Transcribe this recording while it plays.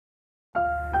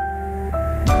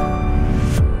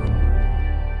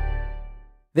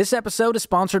This episode is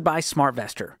sponsored by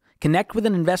SmartVestor. Connect with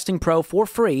an investing pro for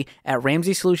free at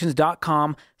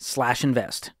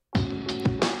ramseysolutions.com/invest.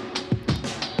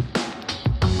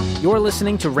 You're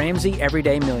listening to Ramsey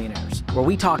Everyday Millionaires, where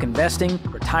we talk investing,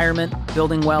 retirement,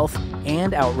 building wealth,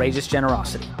 and outrageous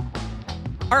generosity.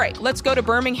 All right, let's go to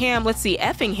Birmingham. Let's see,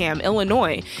 Effingham,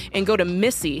 Illinois, and go to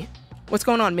Missy. What's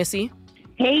going on, Missy?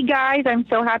 Hey, guys. I'm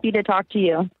so happy to talk to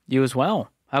you. You as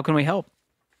well. How can we help?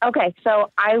 Okay,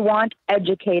 so I want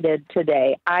educated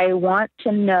today. I want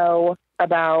to know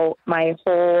about my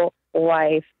whole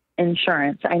life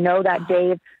insurance. I know that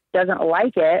Dave doesn't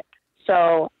like it,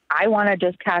 so I want to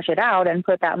just cash it out and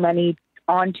put that money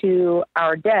onto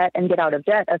our debt and get out of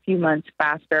debt a few months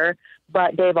faster.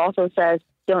 But Dave also says,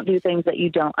 don't do things that you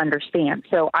don't understand.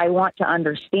 So I want to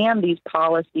understand these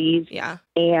policies. Yeah.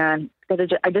 And because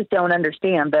I just don't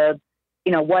understand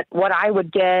what I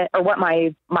would get or what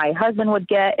my husband would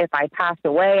get if I passed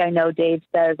away. I know Dave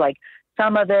says like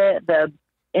some of it, the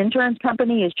insurance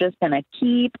company is just going to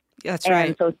keep. That's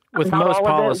right. So with most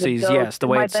policies, yes, the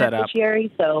way it's set up.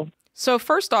 So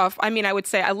first off, I mean, I would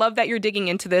say I love that you're digging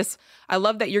into this. I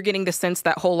love that you're getting the sense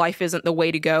that whole life isn't the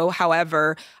way to go.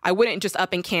 However, I wouldn't just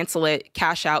up and cancel it,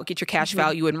 cash out, get your cash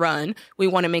value and run. We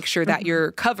want to make sure that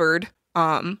you're covered,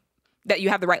 that you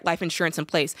have the right life insurance in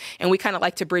place. And we kind of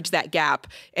like to bridge that gap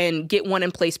and get one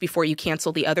in place before you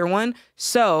cancel the other one.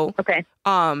 So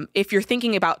if you're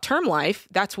thinking about term life,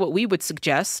 that's what we would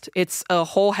suggest. It's a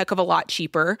whole heck of a lot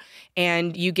cheaper.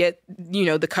 And you get,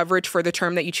 the coverage for the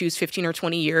term that you choose, 15 or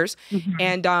 20 years.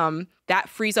 And that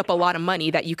frees up a lot of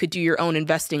money that you could do your own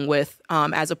investing with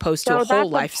as opposed to a whole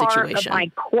life situation. That's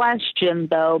my question,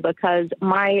 though, because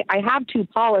I have two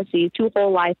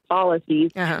whole life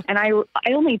policies, and I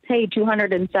only pay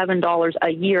 $207 a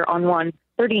year on one,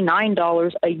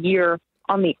 $39 a year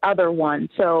on the other one.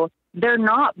 So they're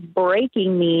not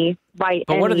breaking me by any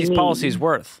But what are these means. policies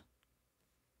worth?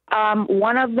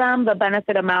 One of them, the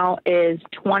benefit amount is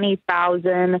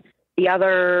 $20,000. The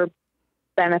other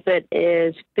benefit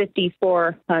is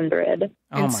 $5,400.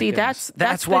 And see, that's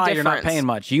why the you're not paying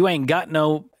much. You ain't got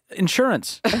no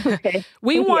insurance. Okay.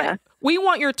 We want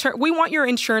your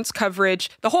insurance coverage.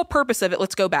 The whole purpose of it,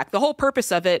 let's go back. The whole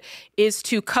purpose of it is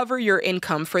to cover your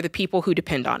income for the people who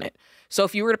depend on it. So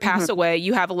if you were to pass away,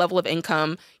 you have a level of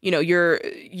income, your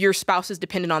spouse is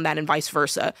dependent on that and vice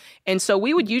versa. And so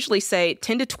we would usually say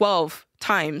 10 to 12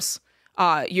 times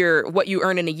what you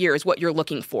earn in a year is what you're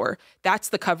looking for. That's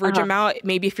the coverage amount.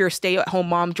 Maybe if you're a stay-at-home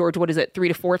mom, George, what is it, 3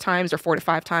 to 4 times or 4 to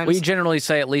 5 times? We generally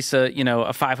say at least a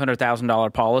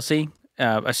 $500,000 policy.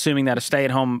 Assuming that a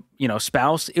stay-at-home,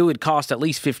 spouse, it would cost at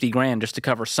least $50,000 just to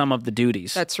cover some of the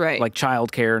duties. That's right, like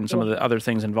childcare and some of the other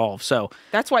things involved. So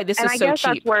that's why this is so cheap. And I guess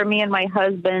that's where me and my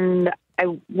husband,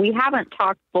 we haven't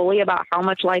talked fully about how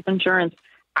much life insurance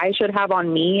I should have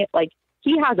on me. Like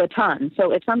he has a ton,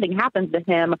 so if something happens to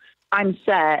him, I'm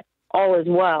set. All is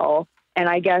well. And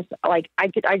I guess we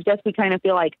kind of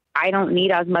feel like I don't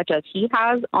need as much as he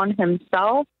has on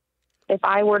himself. If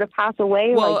I were to pass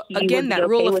away, well, again, that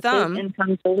rule of thumb,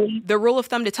 the rule of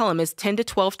thumb to tell him is 10 to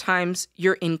 12 times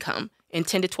your income and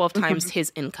 10 to 12 times his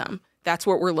income. That's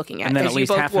what we're looking at. And then at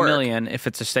least $500,000 if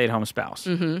it's a stay-at-home spouse.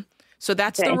 So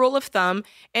that's the rule of thumb.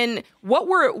 And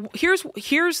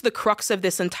here's the crux of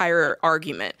this entire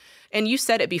argument. And you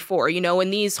said it before, in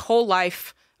these whole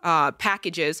life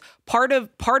packages, part of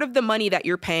the money that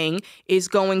you're paying is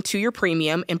going to your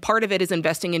premium, and part of it is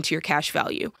investing into your cash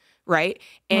value. Right.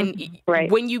 And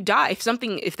when you die, if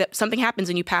something happens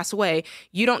and you pass away,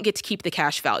 you don't get to keep the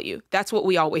cash value. That's what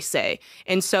we always say.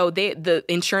 And so the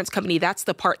insurance company, that's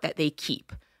the part that they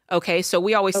keep. OK, so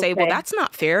we always say, well, that's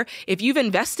not fair. If you've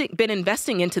been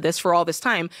investing into this for all this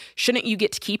time, shouldn't you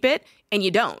get to keep it? And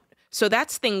you don't. So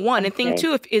that's thing one. And thing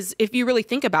two, if you really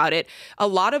think about it, a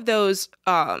lot of those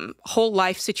whole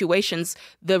life situations,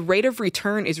 the rate of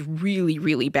return is really,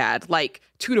 really bad, like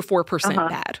 2 to 4%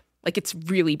 bad. Like it's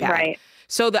really bad. Right.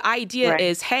 So the idea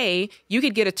is, hey, you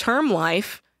could get a term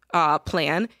life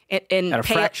plan and at a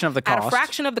fraction of the cost. At a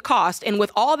fraction of the cost. And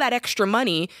with all that extra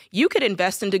money, you could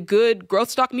invest into good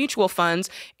growth stock mutual funds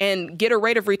and get a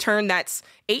rate of return that's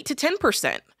 8 to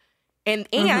 10%. And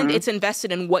it's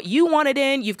invested in what you want it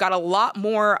in. You've got a lot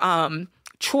more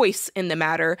choice in the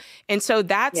matter. And so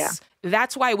that's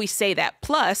why we say that.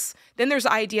 Plus, then there's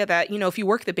the idea that, if you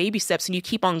work the baby steps and you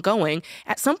keep on going,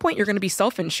 at some point you're going to be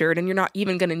self-insured and you're not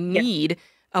even going to need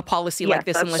a policy like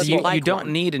this unless you like one. You don't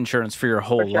need insurance for your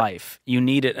whole life. You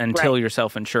need it until you're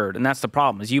self-insured. And that's the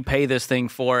problem, is you pay this thing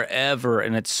forever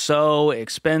and it's so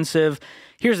expensive.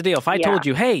 Here's the deal. If I told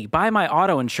you, hey, buy my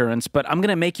auto insurance, but I'm going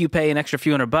to make you pay an extra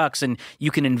few $100 and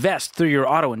you can invest through your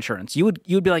auto insurance, you'd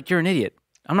be like, you're an idiot.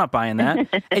 I'm not buying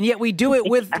that. And yet we do it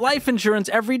with life insurance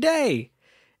every day.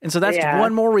 And so that's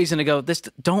one more reason to go,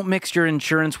 don't mix your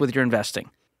insurance with your investing.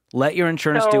 Let your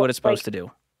insurance do what it's supposed to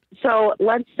do. So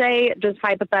let's say, just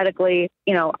hypothetically,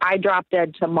 I drop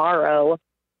dead tomorrow.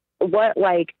 What,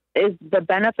 is the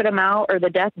benefit amount or the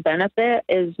death benefit,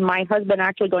 is my husband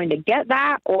actually going to get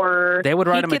that, or they would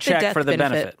write him a check for the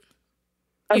benefit?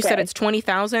 You said it's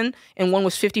 $20,000 and one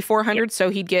was $5,400, so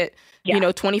he'd get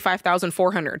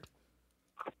 $25,400.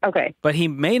 Okay. But he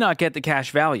may not get the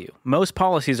cash value. Most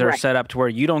policies are set up to where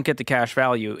you don't get the cash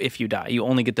value if you die. You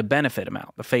only get the benefit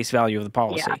amount, the face value of the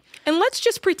policy. Yeah. And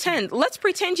let's pretend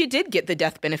you did get the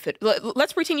death benefit.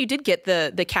 Let's pretend you did get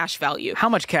the cash value. How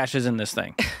much cash is in this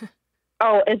thing?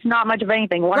 Oh, it's not much of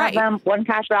anything. One of them, one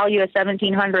cash value is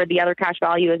 $1,700. The other cash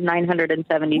value is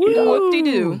 $972.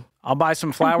 Whoop-de-doo. I'll buy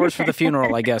some flowers for the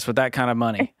funeral, I guess, with that kind of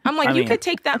money. I'm like, you could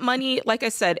take that money, like I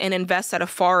said, and invest at a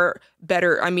far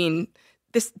better,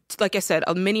 this, like I said,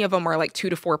 many of them are like 2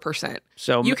 to 4%.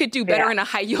 So you could do better in a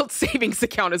high yield savings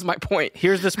account, is my point.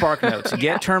 Here's the Spark Notes.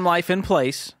 Get term life in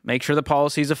place. Make sure the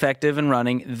policy is effective and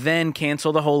running. Then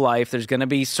cancel the whole life. There's going to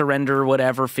be surrender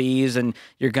whatever fees, and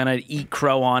you're going to eat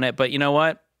crow on it. But you know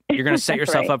what? You're going to set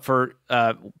yourself up for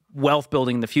wealth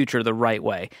building in the future the right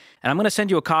way. And I'm going to send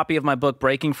you a copy of my book,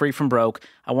 Breaking Free from Broke.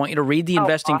 I want you to read the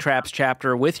Investing Traps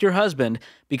chapter with your husband,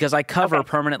 because I cover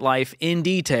permanent life in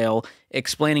detail,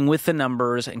 explaining with the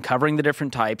numbers and covering the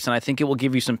different types. And I think it will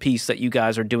give you some peace that you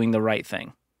guys are doing the right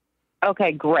thing.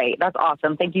 Okay, great. That's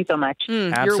awesome. Thank you so much.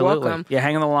 Absolutely. You're welcome. Yeah,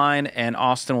 hang on the line, and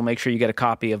Austin will make sure you get a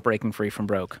copy of Breaking Free from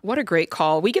Broke. What a great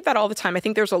call. We get that all the time. I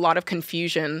think there's a lot of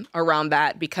confusion around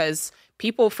that because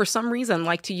people, for some reason,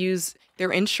 like to use their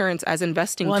insurance as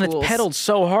investing tools. And it's peddled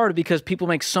so hard because people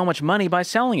make so much money by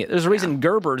selling it. There's a reason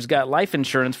Gerber's got life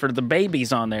insurance for the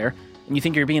babies on there, and you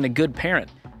think you're being a good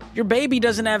parent. Your baby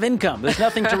doesn't have income. There's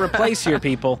nothing to replace your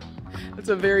people. That's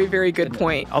a very, very good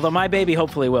point. Although my baby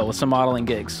hopefully will, with some modeling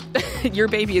gigs. Your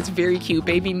baby is very cute.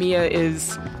 Baby Mia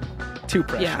is too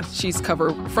precious. Yeah, she's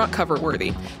front cover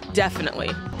worthy.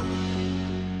 Definitely.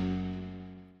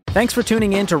 Thanks for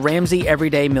tuning in to Ramsey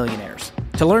Everyday Millionaires.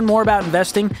 To learn more about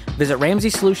investing, visit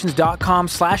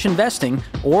RamseySolutions.com/investing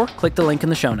or click the link in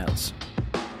the show notes.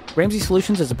 Ramsey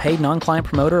Solutions is a paid non-client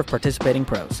promoter of participating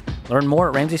pros. Learn more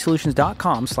at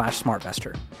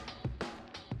RamseySolutions.com/SmartVestor.